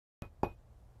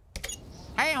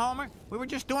Hey, Homer. We were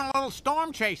just doing a little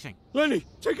storm chasing. Lenny,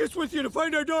 take us with you to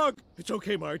find our dog. It's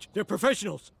okay, Marge. They're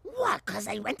professionals. What, 'cause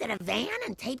they rented a van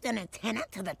and taped an antenna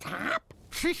to the top?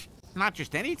 Not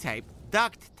just any tape.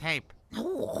 Duct tape.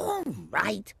 Oh, all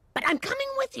right. But I'm coming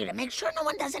with you to make sure no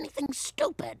one does anything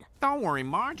stupid. Don't worry,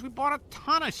 Marge. We bought a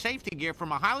ton of safety gear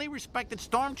from a highly respected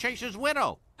storm chaser's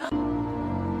widow.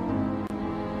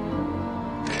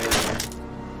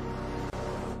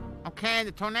 Okay,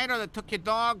 the tornado that took your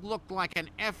dog looked like an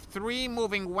F3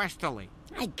 moving westerly.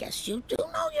 I guess you do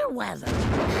know your weather.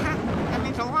 That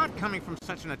means a lot coming from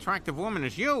such an attractive woman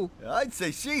as you. I'd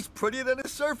say she's prettier than a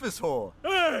surface whore.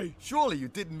 Hey! Surely you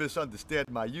didn't misunderstand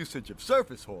my usage of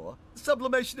surface whore.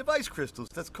 Sublimation of ice crystals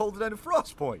that's colder than a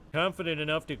frost point. Confident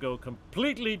enough to go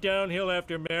completely downhill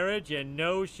after marriage and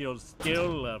know she'll still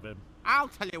love him. I'll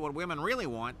tell you what women really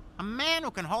want. A man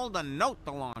who can hold a note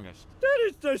the longest. That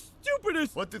is the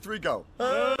stupidest... 1, 2, 3, go.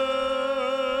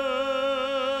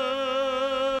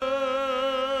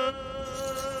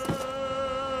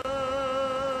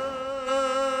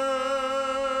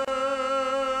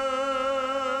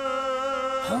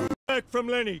 Back from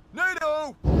Lenny.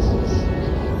 NATO!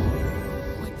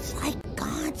 It's like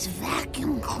God's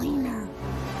vacuum cleaner.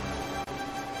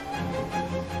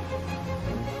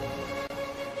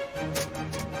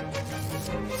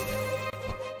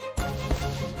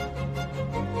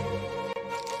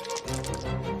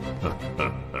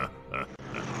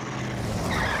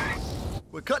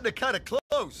 We're cutting it kind of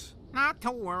close. Not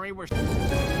to worry, we're...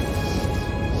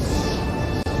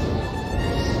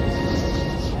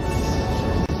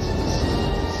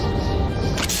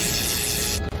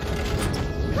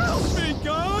 Help me,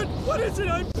 God! What is it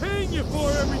I'm paying you for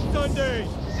every Sunday?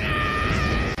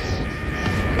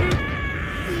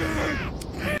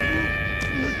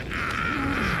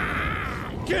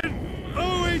 Can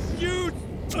always use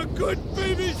a good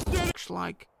babysitter. Looks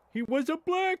like... He was a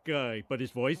black guy, but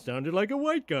his voice sounded like a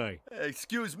white guy. Hey,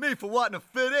 excuse me for wanting to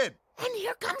fit in. And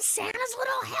here comes Santa's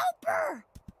little helper.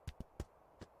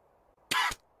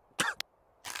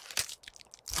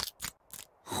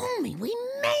 Homie, we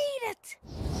made it!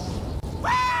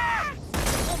 Ah!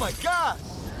 Oh my God!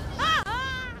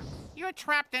 You're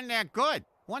trapped in there good.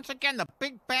 Once again, the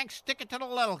big bank stick it to the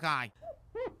little guy.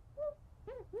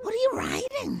 What are you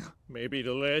writing? Maybe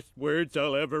the last words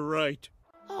I'll ever write.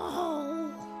 Oh.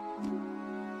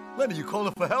 Lenny, you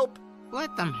calling for help?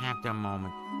 Let them have their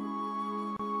moment.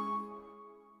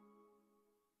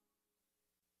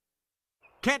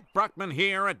 Kent Brockman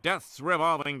here at Death's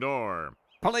Revolving Door.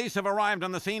 Police have arrived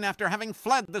on the scene after having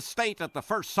fled the state at the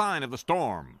first sign of the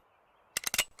storm.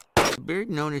 The bird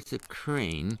noticed a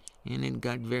crane, and it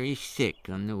got very sick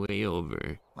on the way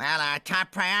over. Well, our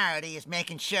top priority is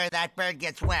making sure that bird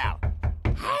gets well.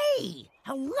 Hey!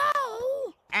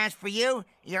 Hello? As for you,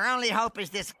 your only hope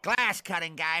is this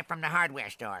glass-cutting guy from the hardware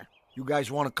store. You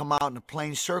guys want to come out in a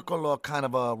plain circle or kind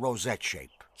of a rosette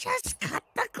shape? Just cut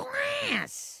the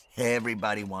glass.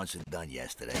 Everybody wants it done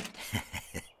yesterday.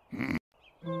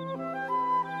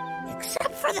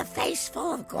 Except for the face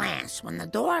full of glass when the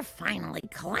door finally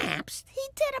collapsed, he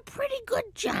did a pretty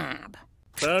good job.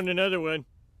 Found another one.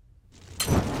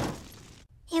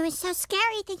 It was so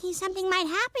scary thinking something might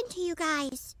happen to you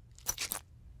guys.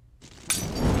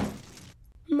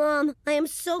 Mom, I am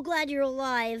so glad you're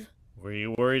alive. Were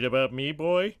you worried about me,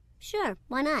 boy? Sure,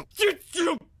 why not?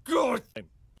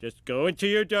 Just go into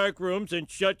your dark rooms and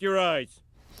shut your eyes.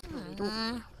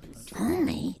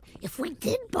 Homie, if we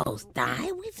did both die,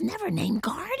 we've never named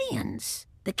guardians.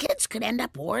 The kids could end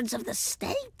up wards of the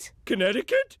state.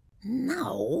 Connecticut?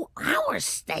 No, our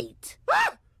state.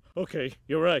 Ah! Okay,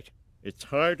 you're right. It's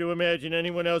hard to imagine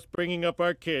anyone else bringing up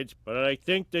our kids, but I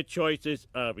think the choice is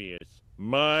obvious.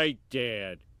 My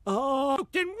dad. Oh,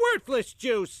 and worthless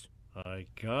juice. I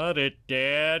got it,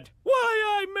 Dad.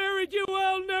 Why I married you,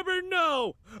 I'll never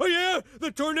know. Oh, yeah?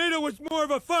 The tornado was more of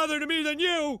a father to me than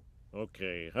you.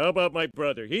 Okay, how about my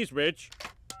brother? He's rich.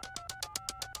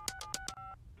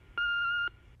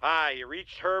 Hi, you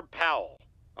reached Herb Powell.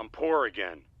 I'm poor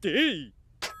again. Hey.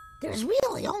 There's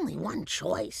really only one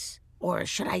choice. Or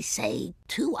should I say,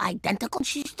 two identical?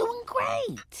 She's doing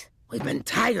great. We've been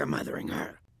tiger mothering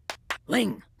her.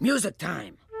 Ling, music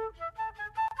time.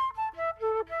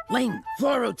 Ling,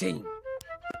 floor routine.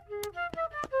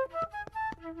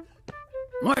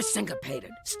 More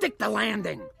syncopated. Stick the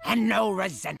landing. And no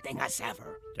resenting us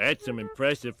ever. That's some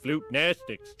impressive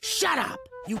flute-nastics. Shut up!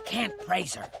 You can't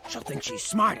praise her. She'll think she's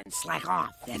smart and slack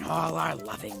off. Then all our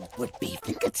loving would be...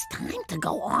 Think it's time to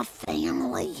go off,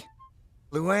 family?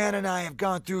 Luann and I have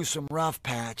gone through some rough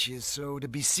patches, so to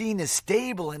be seen as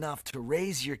stable enough to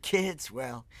raise your kids,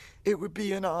 well, it would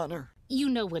be an honor. You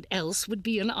know what else would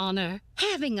be an honor?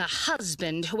 Having a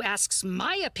husband who asks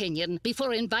my opinion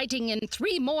before inviting in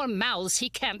 3 more mouths he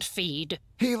can't feed.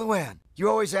 Hey, Luann, you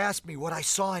always ask me what I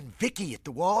saw in Vicky at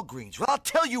the Walgreens. Well, I'll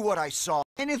tell you what I saw.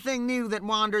 Anything new that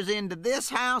wanders into this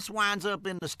house winds up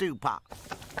in the stew pot.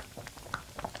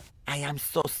 I am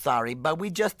so sorry, but we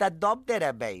just adopted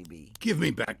a baby. Give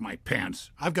me back my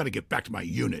pants. I've got to get back to my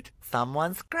unit.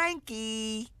 Someone's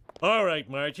cranky. All right,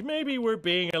 Marge, maybe we're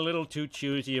being a little too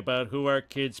choosy about who our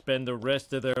kids spend the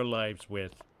rest of their lives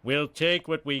with. We'll take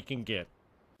what we can get.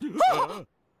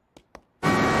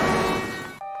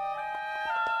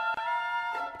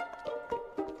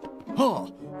 Huh.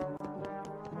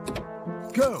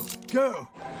 Go, go.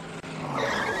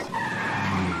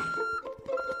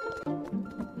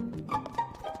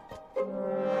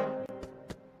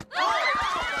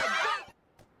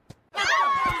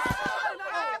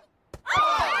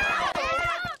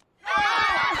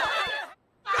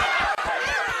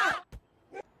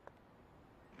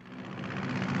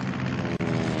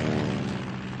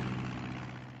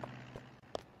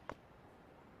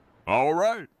 All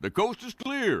right, the coast is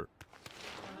clear.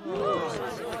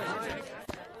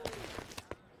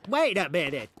 Wait a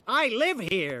minute. I live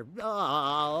here.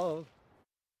 Oh.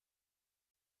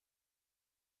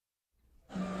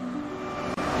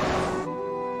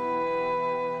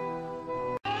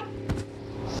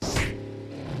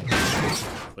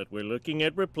 But we're looking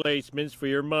at replacements for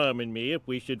your mom and me if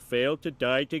we should fail to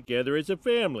die together as a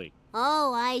family.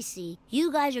 Oh, I see.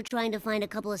 You guys are trying to find a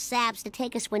couple of saps to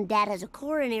take us when Dad has a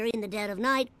coronary in the dead of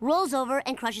night, rolls over,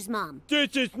 and crushes Mom.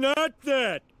 This is not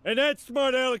that! And that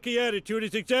smart alecky attitude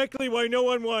is exactly why no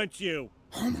one wants you.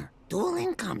 Homer, dual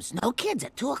incomes, no kids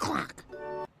at 2 o'clock.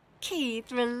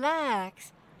 Keith,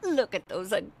 relax. Look at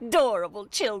those adorable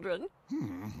children.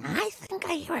 I think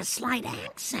I hear a slight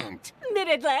accent.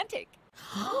 Mid-Atlantic.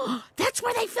 That's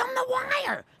where they filmed The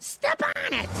Wire. Step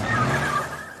on it.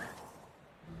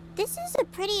 This is a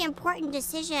pretty important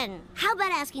decision. How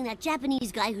about asking that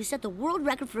Japanese guy who set the world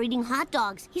record for eating hot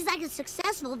dogs? He's like a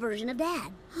successful version of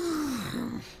Dad.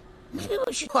 Maybe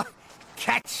we should...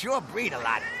 Cats sure breed a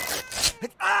lot.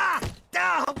 Ah!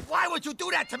 Why would you do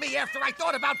that to me after I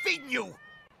thought about feeding you?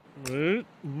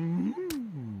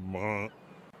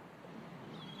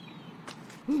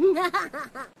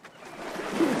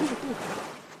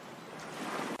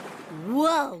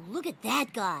 Whoa, look at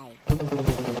that guy.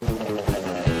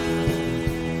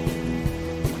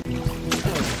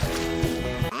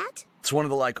 It's one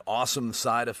of the, awesome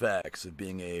side effects of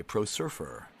being a pro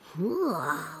surfer.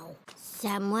 Wow.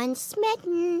 Someone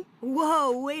smitten.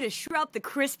 Whoa, way to shrub the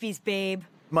Crispies, babe.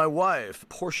 My wife,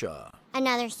 Portia.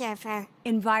 Another surfer.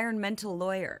 Environmental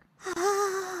lawyer.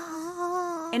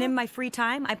 And in my free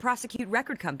time, I prosecute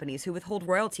record companies who withhold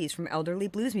royalties from elderly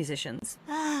blues musicians.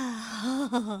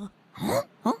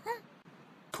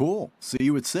 Cool. See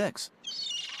you at 6.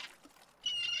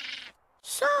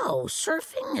 So,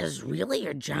 surfing is really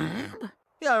your job?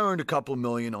 Yeah, I earned a couple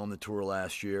million on the tour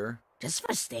last year. Just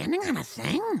for standing on a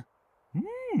thing?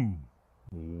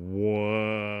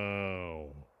 Wow.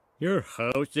 Your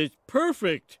house is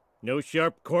perfect. No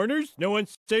sharp corners, no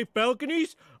unsafe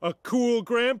balconies, a cool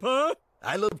grandpa.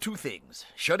 I love 2 things,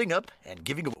 shutting up and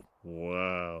giving a...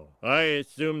 Wow. I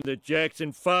assumed the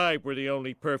Jackson 5 were the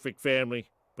only perfect family,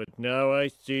 but now I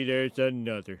see there's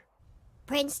another.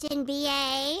 Princeton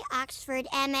BA, Oxford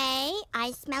MA,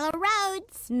 I smell a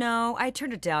Rhodes. No, I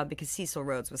turned it down because Cecil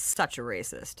Rhodes was such a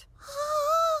racist.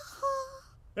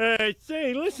 Hey,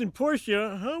 say, listen,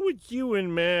 Portia, how would you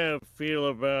and Mav feel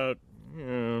about,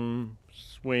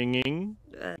 swinging?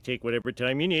 Take whatever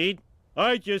time you need.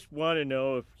 I just want to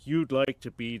know if you'd like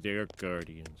to be their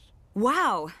guardians.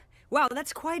 Wow. Wow,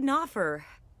 that's quite an offer.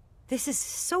 This is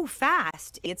so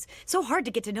fast. It's so hard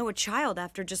to get to know a child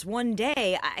after just one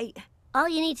day. All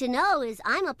you need to know is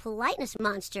I'm a politeness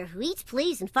monster who eats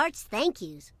please and farts thank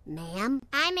yous, ma'am.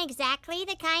 I'm exactly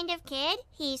the kind of kid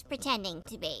he's pretending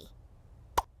to be.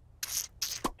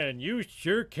 And you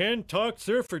sure can talk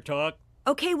surfer talk.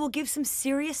 Okay, we'll give some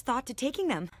serious thought to taking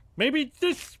them. Maybe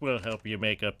this will help you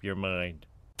make up your mind.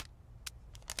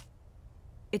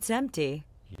 It's empty.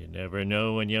 You never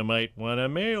know when you might want to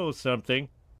mail something.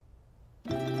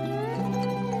 Homie,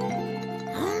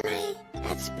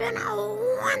 it's been a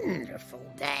wonderful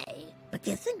day. But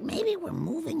do you think maybe we're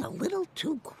moving a little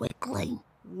too quickly?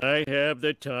 I have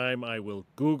the time. I will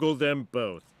Google them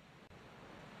both.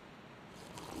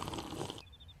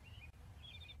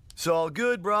 It's all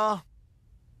good, brah.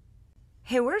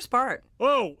 Hey, where's Bart?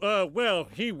 Oh, well,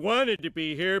 he wanted to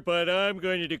be here, but I'm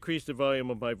going to decrease the volume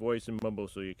of my voice and mumble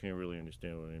so you can't really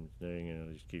understand what I'm saying, and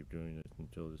I'll just keep doing this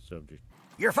until the subject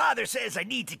Your father says I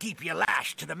need to keep you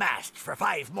lashed to the mast for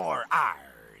 5 more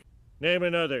hours. Name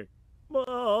another.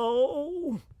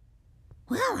 Oh.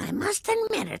 Well, I must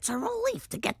admit it's a relief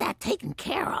to get that taken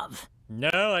care of.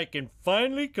 Now I can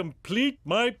finally complete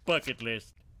my bucket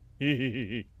list.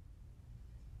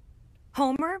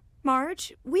 Homer,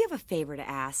 Marge, we have a favor to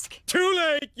ask. Too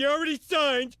late! You already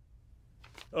signed!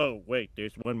 Oh, wait,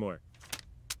 there's one more.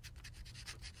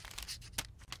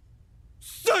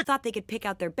 Suck! Thought they could pick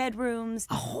out their bedrooms.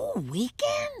 A whole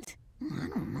weekend? I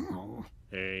don't know.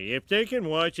 Hey, if they can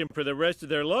watch him for the rest of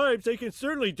their lives, they can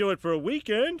certainly do it for a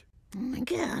weekend. I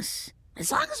guess.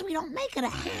 As long as we don't make it a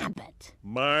habit.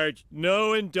 Marge,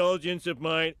 no indulgence of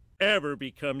mine ever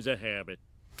becomes a habit.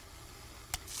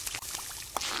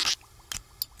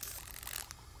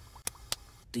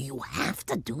 Do you have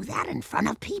to do that in front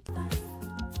of people?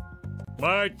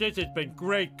 Marge, this has been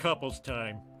great couples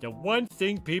time. The one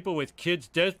thing people with kids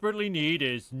desperately need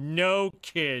is no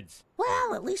kids.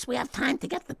 Well, at least we have time to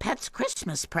get the pets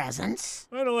Christmas presents.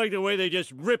 I don't like the way they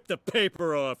just rip the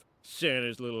paper off.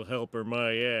 Santa's little helper,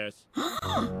 my ass.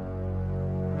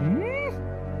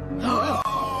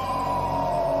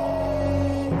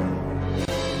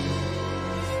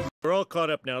 We're all caught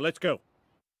up now. Let's go.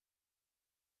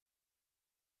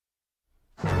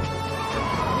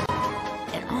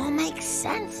 It all makes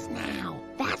sense now.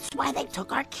 That's why they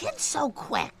took our kids so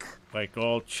quick. Like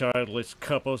all childless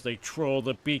couples, they troll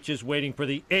the beaches waiting for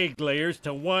the egg layers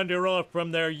to wander off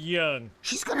from their young.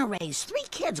 She's gonna raise 3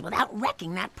 kids without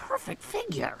wrecking that perfect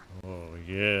figure. Oh,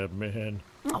 yeah, man.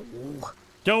 Oh.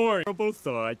 Don't worry, terrible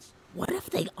thoughts. What if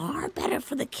they are better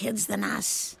for the kids than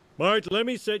us? Marge, let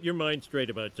me set your mind straight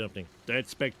about something. That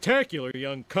spectacular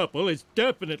young couple is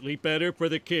definitely better for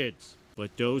the kids.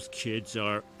 But those kids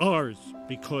are ours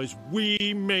because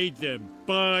we made them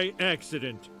by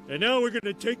accident. And now we're going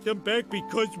to take them back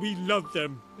because we love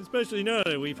them. Especially now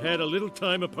that we've had a little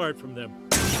time apart from them.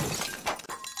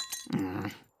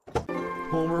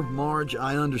 Homer, Marge,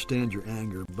 I understand your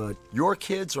anger, but your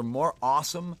kids are more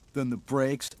awesome than the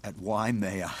breaks at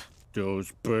Waimea.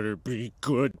 Those better be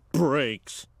good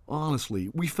breaks. Honestly,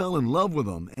 we fell in love with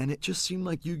them, and it just seemed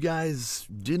like you guys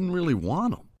didn't really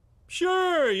want them.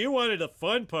 Sure, you wanted the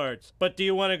fun parts, but do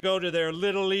you want to go to their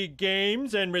Little League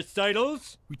games and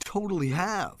recitals? We totally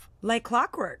have. Like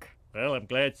clockwork. Well, I'm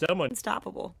glad someone...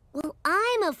 Unstoppable. Well,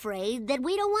 I'm afraid that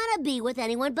we don't want to be with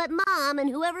anyone but Mom and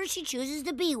whoever she chooses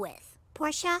to be with.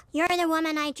 Portia, you're the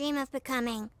woman I dream of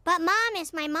becoming. But Mom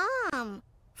is my mom.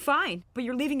 Fine, but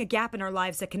you're leaving a gap in our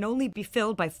lives that can only be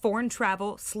filled by foreign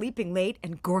travel, sleeping late,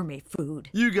 and gourmet food.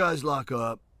 You guys lock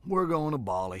up. We're going to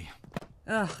Bali.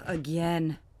 Ugh,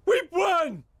 again. We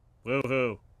won!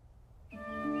 Woohoo.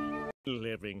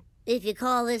 Living. If you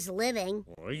call this living.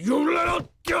 Oh, you little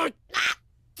dick!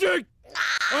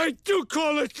 I do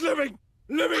call this living!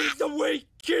 Living is the way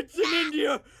kids in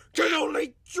India can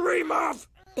only dream of!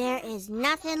 There is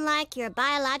nothing like your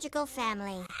biological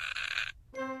family.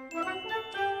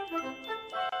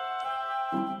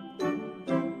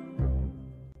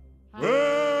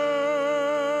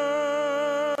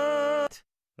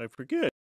 I forget.